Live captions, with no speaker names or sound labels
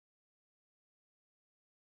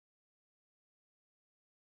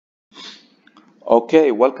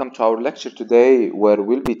Okay, welcome to our lecture today where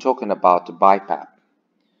we'll be talking about BiPAP.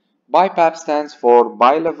 BiPAP stands for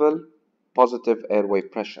Bilevel Positive Airway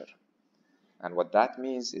Pressure. And what that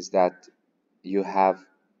means is that you have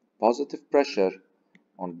positive pressure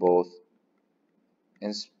on both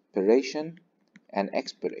inspiration and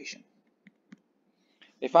expiration.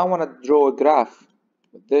 If I want to draw a graph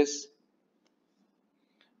with this,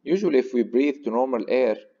 usually if we breathe to normal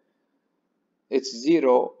air, it's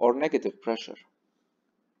zero or negative pressure.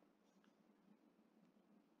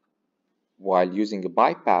 While using a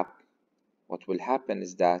BiPAP, what will happen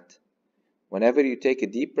is that whenever you take a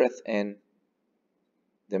deep breath in,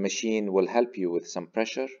 the machine will help you with some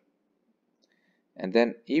pressure, and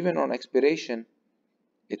then even on expiration,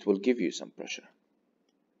 it will give you some pressure.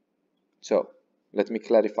 So let me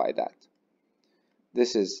clarify that.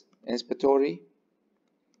 This is inspiratory,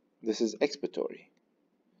 this is expiratory,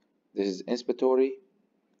 this is inspiratory,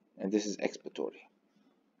 and this is expiratory.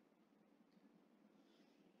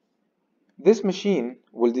 This machine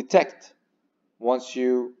will detect once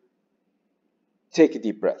you take a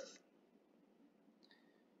deep breath.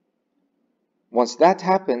 Once that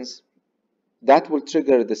happens, that will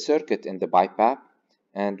trigger the circuit in the BiPAP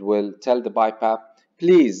and will tell the BiPAP,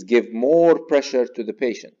 please give more pressure to the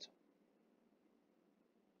patient.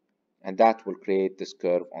 And that will create this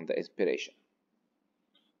curve on the inspiration.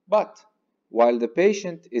 But while the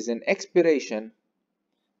patient is in expiration,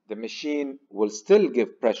 the machine will still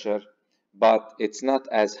give pressure, but it's not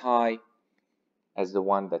as high as the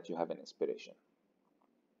one that you have in inspiration.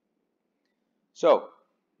 So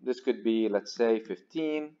this could be, let's say,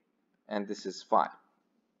 15, and this is 5.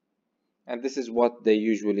 And this is what they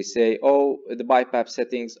usually say, oh, the Bipap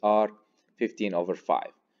settings are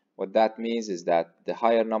 15/5. What that means is that the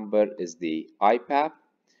higher number is the Ipab,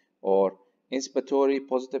 or inspiratory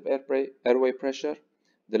positive airway pressure.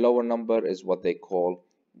 The lower number is what they call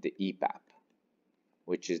the Ipab,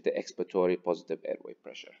 which is the expiratory positive airway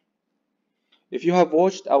pressure. If you have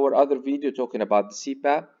watched our other video talking about the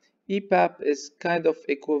CPAP, Ipab is kind of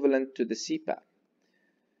equivalent to the CPAP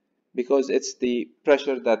because it's the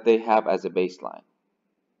pressure that they have as a baseline.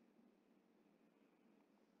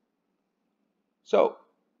 So,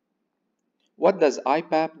 what does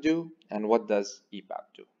Ipab do and what does Ipab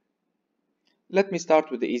do? Let me start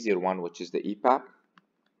with the easier one, which is the Ipab.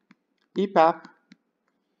 Ipab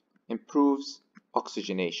improves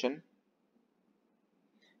oxygenation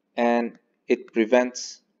and it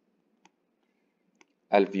prevents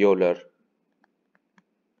alveolar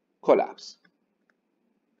collapse.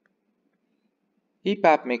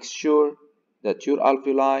 Ipab makes sure that your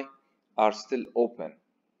alveoli are still open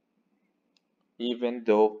even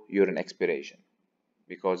though you're in expiration,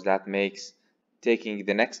 because that makes taking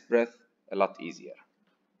the next breath a lot easier.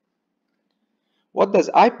 What does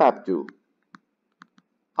Ipab do?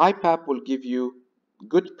 Ipab will give you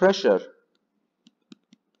good pressure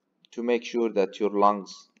to make sure that your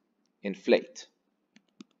lungs inflate.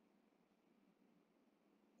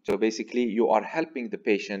 So basically, you are helping the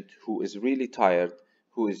patient who is really tired,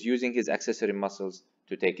 who is using his accessory muscles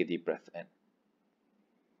to take a deep breath in.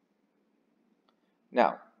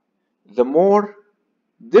 Now, the more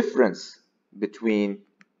difference between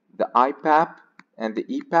the Ipab and the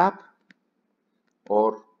Ipab,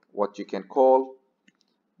 or what you can call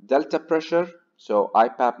delta pressure, so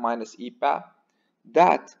Ipab minus Ipab,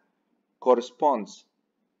 that corresponds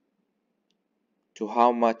to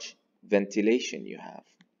how much ventilation you have.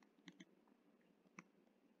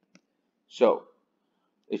 So,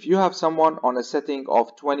 if you have someone on a setting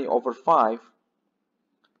of 20/5,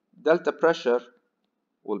 delta pressure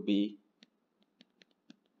will be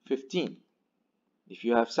 15. If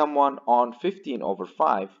you have someone on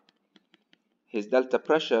 15/5, his delta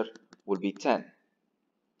pressure will be 10.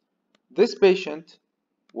 This patient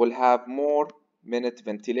will have more minute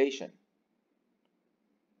ventilation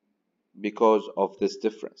because of this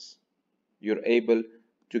difference. You're able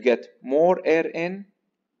to get more air in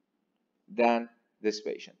than this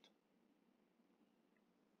patient.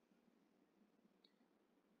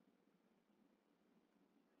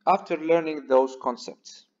 After learning those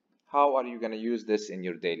concepts, how are you going to use this in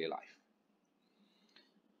your daily life?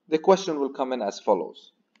 The question will come in as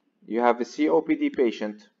follows. You have a COPD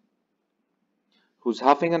patient who's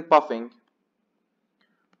huffing and puffing,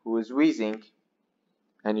 who is wheezing,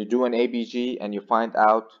 and you do an ABG and you find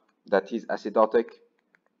out that he's acidotic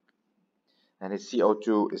and his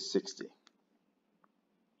CO2 is 60.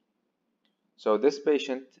 So this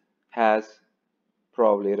patient has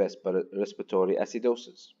probably respiratory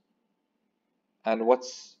acidosis. And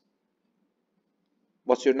what's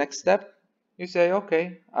your next step? You say,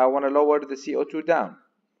 okay, I want to lower the CO2 down.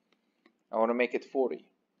 I want to make it 40.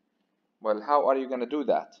 Well, how are you going to do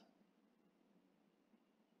that?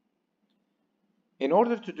 In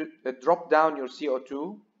order to drop down your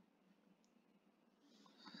CO2,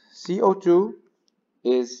 CO2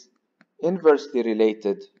 is inversely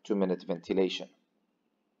related to minute ventilation.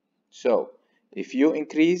 So, if you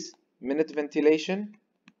increase minute ventilation,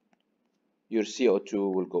 your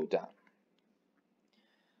CO2 will go down.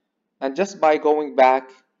 And just by going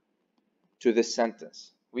back to this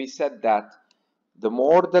sentence, we said that the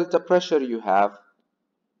more delta pressure you have,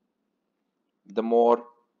 the more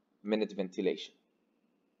minute ventilation.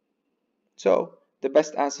 So, the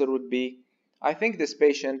best answer would be, I think this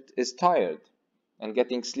patient is tired and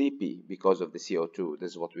getting sleepy because of the CO2.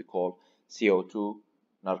 This is what we call CO2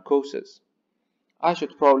 narcosis. I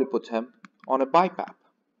should probably put him on a BiPAP.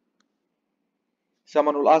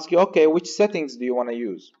 Someone will ask you, okay, which settings do you want to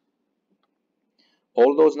use?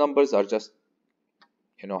 All those numbers are just,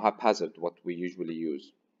 haphazard, what we usually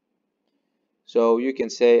use. So you can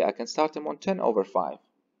say, I can start him on 10/5.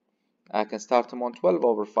 I can start him on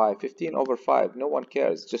 12/5, 15/5. No one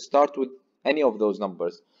cares. Just start with any of those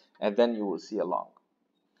numbers, and then you will see along.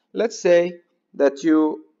 Let's say that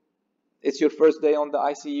it's your first day on the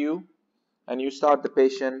ICU, and you start the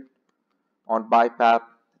patient on BiPAP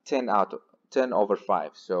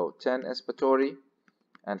 10/5. So 10 inspiratory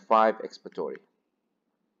and 5 expiratory.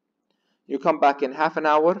 You come back in half an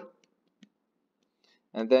hour,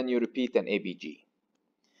 and then you repeat an ABG.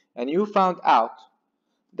 And you found out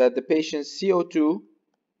that the patient's CO2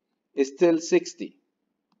 is still 60.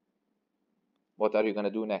 What are you going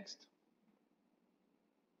to do next?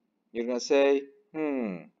 You're going to say,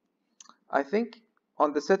 I think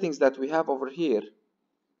on the settings that we have over here,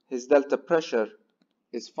 his delta pressure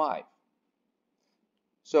is 5.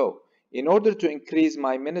 So, in order to increase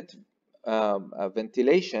my minute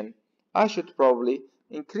ventilation, I should probably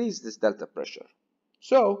increase this delta pressure.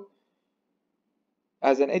 So,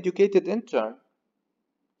 as an educated intern,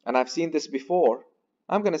 and I've seen this before,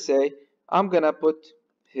 I'm going to say, I'm going to put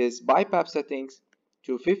his BiPAP settings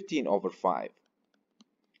to 15/5.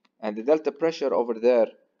 And the delta pressure over there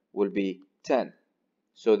will be 10.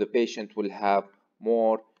 So the patient will have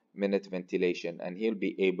more minute ventilation, and he'll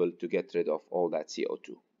be able to get rid of all that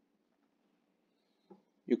CO2.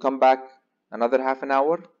 You come back another half an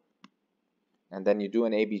hour, and then you do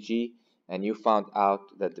an ABG, and you found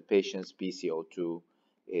out that the patient's PCO2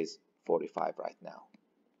 is 45 right now,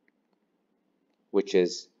 which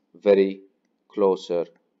is very closer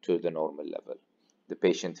to the normal level. The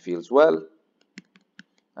patient feels well,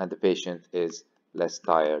 and the patient is less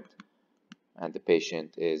tired, and the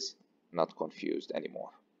patient is not confused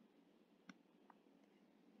anymore.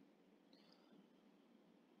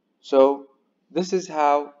 So this is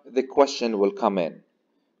how the question will come in.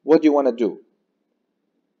 What do you want to do?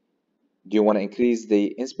 Do you want to increase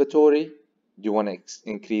the inspiratory? Do you want to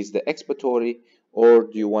increase the expiratory? Or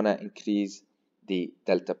do you want to increase the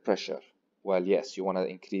delta pressure? Well, yes, you want to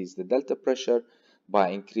increase the delta pressure by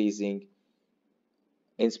increasing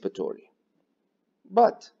inspiratory.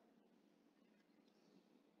 But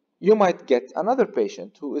you might get another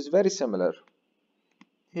patient who is very similar.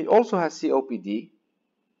 He also has COPD,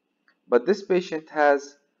 but this patient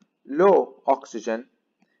has low oxygen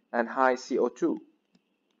and high CO2.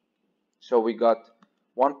 So we got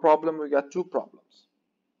one problem, we got two problems.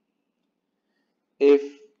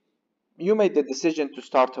 If you made the decision to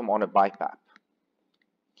start him on a BiPAP,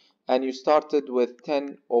 and you started with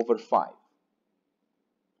 10/5,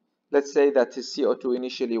 let's say that his CO2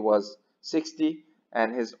 initially was 60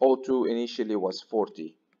 and his O2 initially was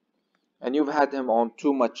 40, and you've had him on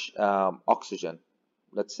too much oxygen.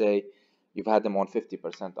 Let's say you've had him on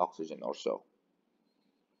 50% oxygen or so.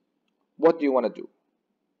 What do you want to do?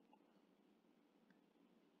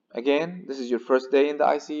 Again, this is your first day in the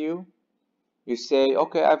ICU. You say,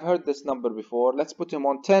 okay, I've heard this number before. Let's put him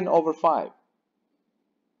on 10/5.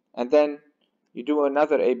 And then you do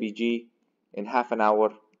another ABG in half an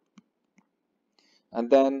hour. And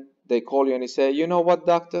then they call you and you say, you know what,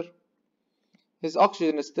 doctor? His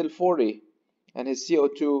oxygen is still 40 and his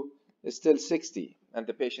CO2 is still 60 and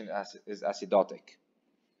the patient is acidotic.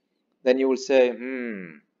 Then you will say,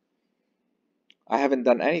 I haven't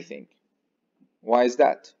done anything. Why is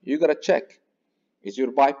that? You gotta check. Is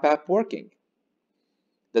your BiPAP working?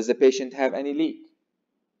 Does the patient have any leak?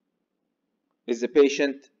 Is the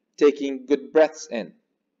patient taking good breaths in?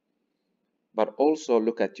 But also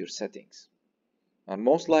look at your settings. And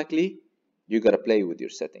most likely, you gotta play with your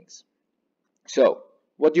settings. So,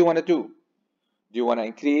 what do you want to do? Do you want to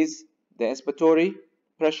increase the inspiratory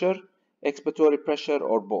pressure, expiratory pressure,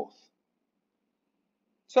 or both?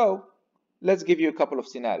 So, let's give you a couple of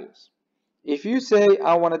scenarios. If you say,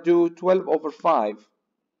 I want to do 12/5,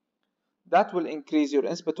 that will increase your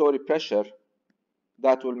inspiratory pressure.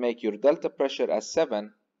 That will make your delta pressure as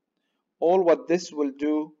 7. All what this will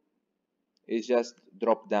do is just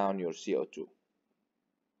drop down your CO2.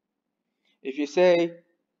 If you say,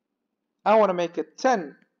 I want to make it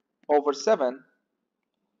 10/7,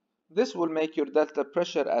 this will make your delta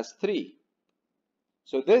pressure as 3.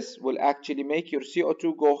 So this will actually make your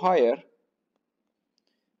CO2 go higher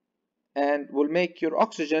and will make your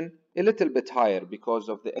oxygen a little bit higher because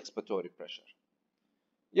of the expiratory pressure.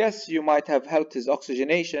 Yes, you might have helped his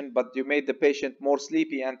oxygenation, but you made the patient more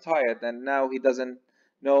sleepy and tired, and now he doesn't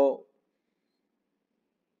know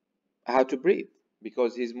how to breathe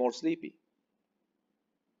because he's more sleepy.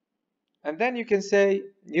 And then you can say,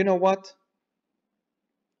 you know what?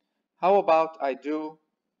 How about I do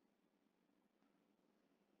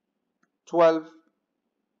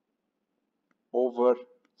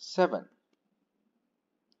 12/7?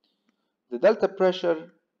 The delta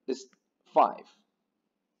pressure is 5.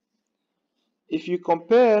 If you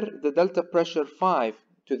compare the delta pressure 5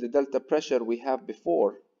 to the delta pressure we have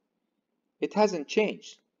before, it hasn't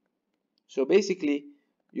changed. So basically,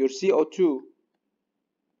 your CO2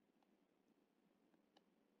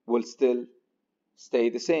 will still stay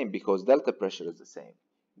the same because delta pressure is the same.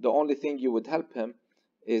 The only thing you would help him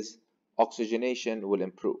is oxygenation will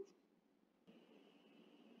improve.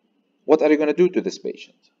 What are you going to do to this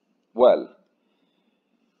patient? Well,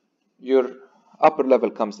 your upper level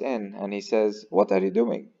comes in and he says, what are you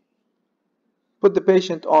doing? Put the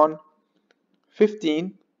patient on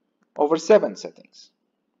 15/7 settings.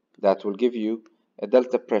 That will give you a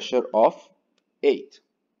delta pressure of 8.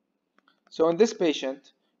 So in this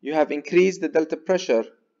patient, you have increased the delta pressure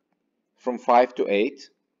from 5 to 8.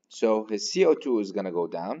 So his CO2 is going to go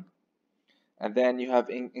down. And then you have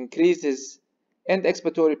increased his end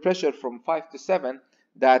expiratory pressure from 5 to 7.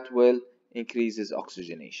 That will increase his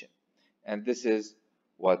oxygenation. And this is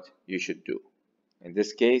what you should do. In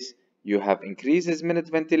this case, you have increased his minute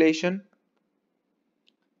ventilation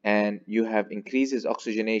and you have increased his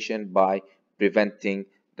oxygenation by preventing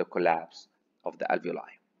the collapse of the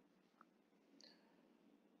alveoli.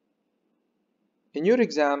 In your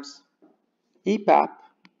exams, Ipab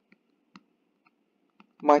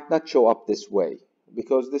might not show up this way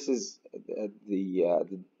because this is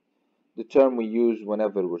the term we use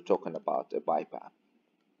whenever we're talking about a Bipap.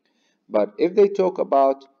 But if they talk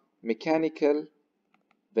about mechanical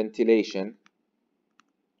ventilation,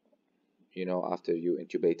 after you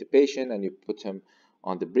intubate a patient and you put him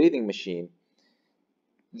on the breathing machine,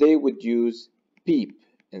 they would use PEEP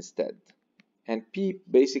instead. And PEEP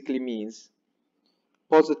basically means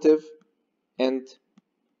positive end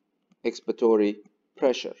expiratory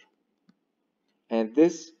pressure. And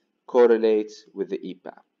this correlates with the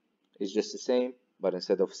Ipab. It's just the same, but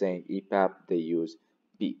instead of saying Ipab, they use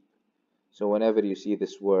PEEP. So whenever you see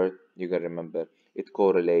this word, you gotta remember it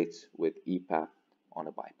correlates with Ipab on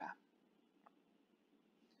a Bipap.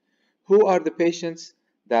 Who are the patients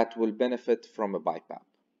that will benefit from a Bipap?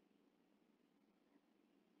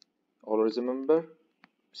 Always remember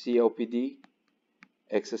COPD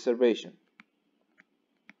exacerbation.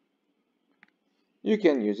 You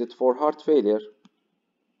can use it for heart failure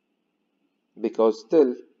because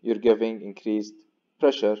still you're giving increased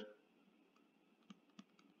pressure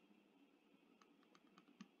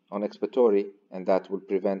on expiratory, and that will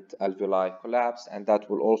prevent alveoli collapse, and that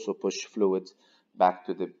will also push fluids back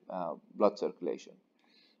to the blood circulation.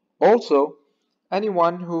 Also,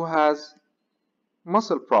 anyone who has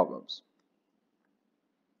muscle problems,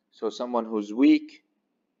 so someone who's weak,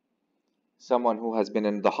 someone who has been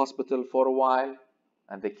in the hospital for a while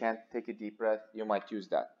and they can't take a deep breath, you might use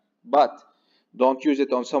that. But don't use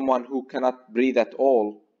it on someone who cannot breathe at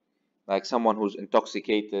all, like someone who's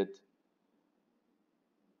intoxicated.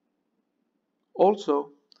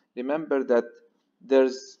 Also, remember that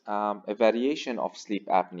there's a variation of sleep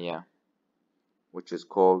apnea, which is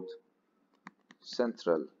called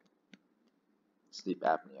central sleep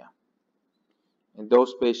apnea. In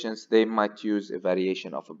those patients, they might use a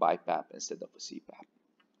variation of a Bipap instead of a CPAP.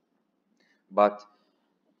 But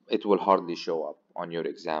it will hardly show up on your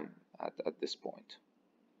exam at this point.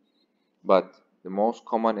 But the most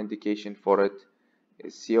common indication for it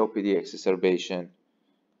is COPD exacerbation,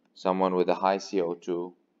 someone with a high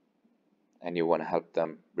CO2, and you want to help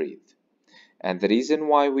them breathe. And the reason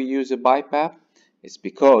why we use a Bipap is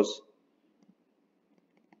because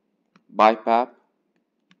Bipap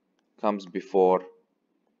comes before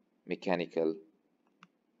mechanical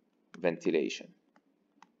ventilation.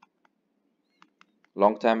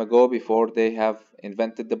 Long time ago, before they have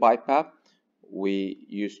invented the Bipap, we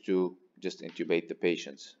used to just intubate the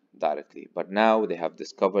patients directly. But now they have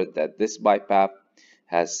discovered that this BiPAP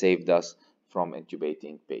has saved us from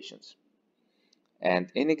intubating patients.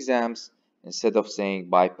 And in exams, instead of saying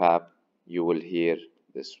BiPAP, you will hear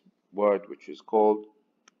this word which is called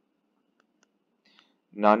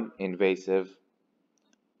non-invasive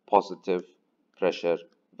positive pressure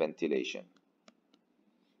ventilation.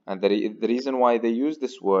 And the reason why they use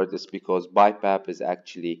this word is because BiPAP is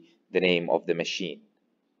actually the name of the machine,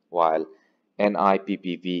 while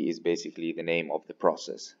NIPPV is basically the name of the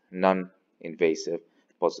process, non-invasive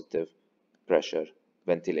positive pressure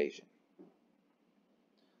ventilation.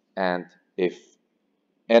 And if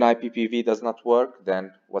NIPPV does not work,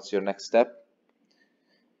 then what's your next step?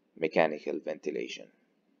 Mechanical ventilation.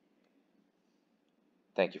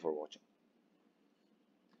 Thank you for watching.